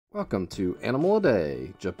Welcome to Animal a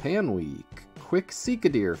Day, Japan Week. Quick Sika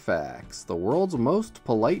Deer facts, the world's most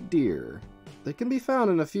polite deer. They can be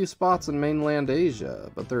found in a few spots in mainland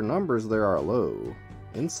Asia, but their numbers there are low.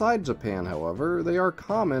 Inside Japan, however, they are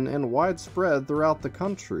common and widespread throughout the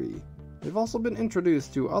country. They've also been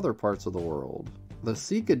introduced to other parts of the world. The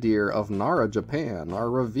Sika deer of Nara, Japan are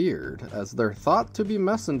revered, as they're thought to be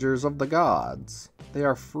messengers of the gods. They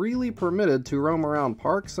are freely permitted to roam around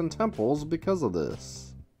parks and temples because of this.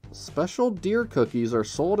 Special deer cookies are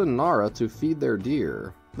sold in Nara to feed their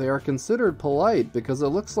deer. They are considered polite because it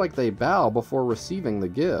looks like they bow before receiving the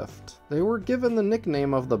gift. They were given the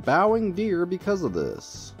nickname of the bowing deer because of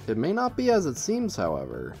this. It may not be as it seems,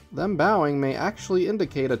 however. Them bowing may actually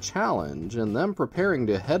indicate a challenge and them preparing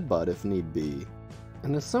to headbutt if need be.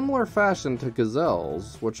 In a similar fashion to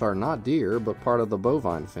gazelles, which are not deer but part of the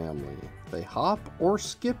bovine family, they hop or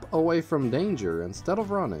skip away from danger instead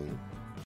of running.